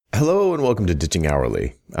Hello and welcome to Ditching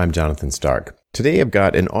Hourly. I'm Jonathan Stark. Today I've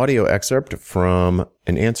got an audio excerpt from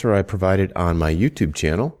an answer I provided on my YouTube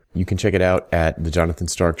channel. You can check it out at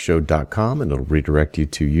thejonathanstarkshow.com and it'll redirect you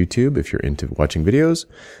to YouTube if you're into watching videos.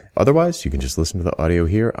 Otherwise, you can just listen to the audio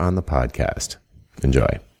here on the podcast.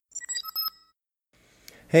 Enjoy.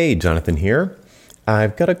 Hey, Jonathan here.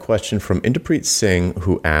 I've got a question from Inderpreet Singh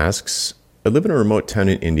who asks, I live in a remote town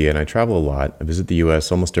in India and I travel a lot. I visit the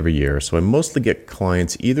US almost every year, so I mostly get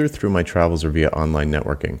clients either through my travels or via online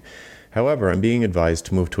networking. However, I'm being advised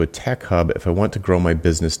to move to a tech hub if I want to grow my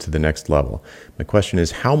business to the next level. My question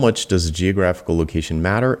is, how much does a geographical location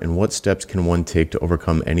matter and what steps can one take to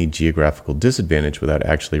overcome any geographical disadvantage without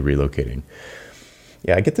actually relocating?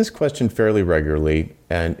 Yeah, I get this question fairly regularly,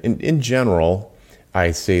 and in general,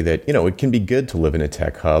 I say that, it can be good to live in a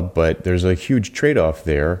tech hub, but there's a huge trade-off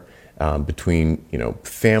there. Between,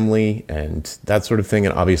 family and that sort of thing,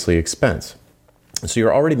 and obviously expense. So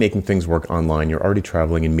you're already making things work online. You're already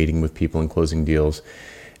traveling and meeting with people and closing deals.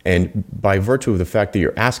 And by virtue of the fact that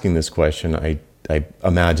you're asking this question, I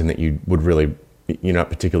imagine that you're not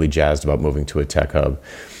particularly jazzed about moving to a tech hub.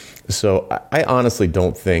 So I honestly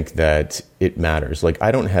don't think that it matters. Like, I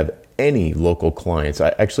don't have any local clients.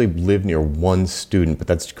 I actually live near one student, but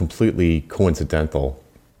that's completely coincidental.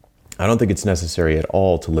 I don't think it's necessary at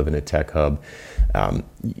all to live in a tech hub.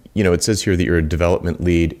 It says here that you're a development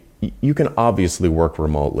lead. You can obviously work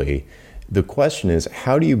remotely. The question is,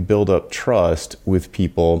 how do you build up trust with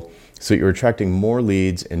people so you're attracting more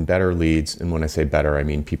leads and better leads? And when I say better, I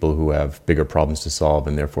mean people who have bigger problems to solve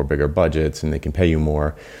and therefore bigger budgets and they can pay you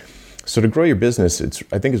more. So to grow your business,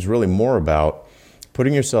 I think it's really more about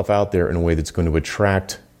putting yourself out there in a way that's going to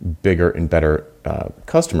attract bigger and better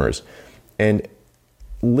customers. And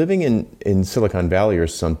living in Silicon Valley or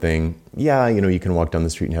something, you can walk down the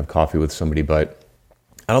street and have coffee with somebody, but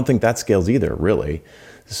I don't think that scales either, really.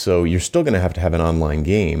 So you're still going to have an online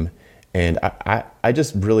game. And I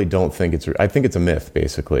just really don't think I think it's a myth,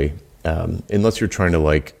 basically, unless you're trying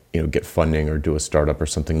to get funding or do a startup or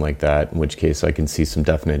something like that, in which case I can see some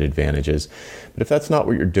definite advantages. But if that's not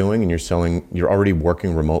what you're doing and you're already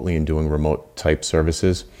working remotely and doing remote type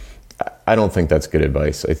services, I don't think that's good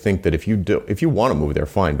advice. I think that if you want to move there,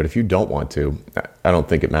 fine. But if you don't want to, I don't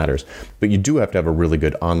think it matters. But you do have to have a really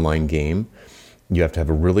good online game. You have to have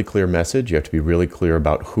a really clear message. You have to be really clear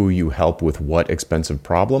about who you help with what expensive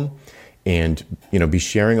problem, and be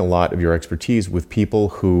sharing a lot of your expertise with people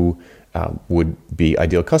who would be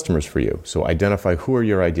ideal customers for you. So identify who are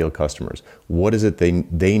your ideal customers. What is it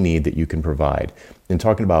they need that you can provide? And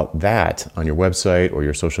talking about that on your website or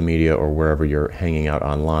your social media or wherever you're hanging out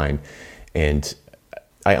online. And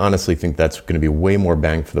I honestly think that's going to be way more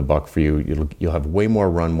bang for the buck for you. You'll have way more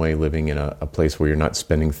runway living in a place where you're not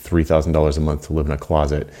spending $3,000 a month to live in a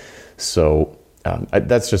closet. So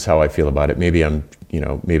that's just how I feel about it. Maybe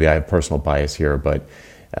maybe I have personal bias here, but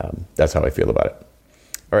that's how I feel about it.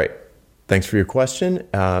 All right. Thanks for your question.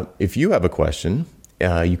 If you have a question,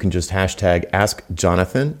 you can just hashtag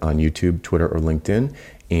AskJonathan on YouTube, Twitter, or LinkedIn,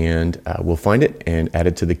 and we'll find it and add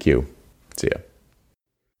it to the queue. See ya.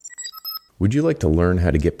 Would you like to learn how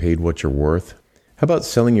to get paid what you're worth? How about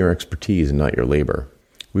selling your expertise and not your labor?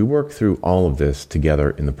 We work through all of this together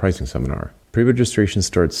in the pricing seminar. Pre-registration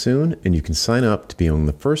starts soon, and you can sign up to be among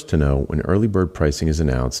the first to know when early bird pricing is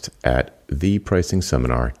announced at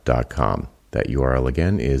thepricingseminar.com. That URL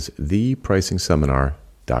again is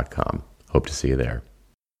thepricingseminar.com. Hope to see you there.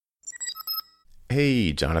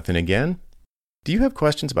 Hey, Jonathan again. Do you have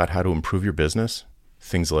questions about how to improve your business?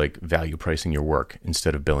 Things like value pricing your work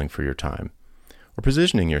instead of billing for your time, or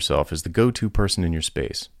positioning yourself as the go-to person in your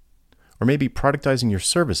space, or maybe productizing your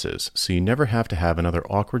services so you never have to have another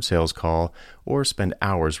awkward sales call or spend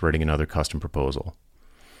hours writing another custom proposal.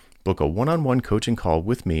 Book a one-on-one coaching call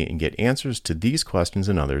with me and get answers to these questions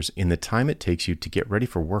and others in the time it takes you to get ready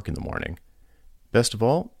for work in the morning. Best of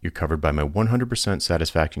all, you're covered by my 100%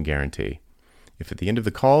 satisfaction guarantee. If at the end of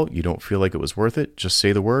the call you don't feel like it was worth it, just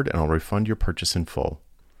say the word and I'll refund your purchase in full.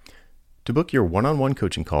 To book your one-on-one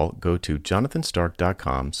coaching call, go to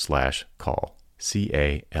jonathanstark.com/call,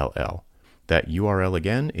 CALL. That URL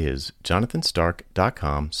again is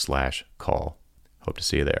jonathanstark.com/call. Hope to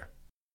see you there.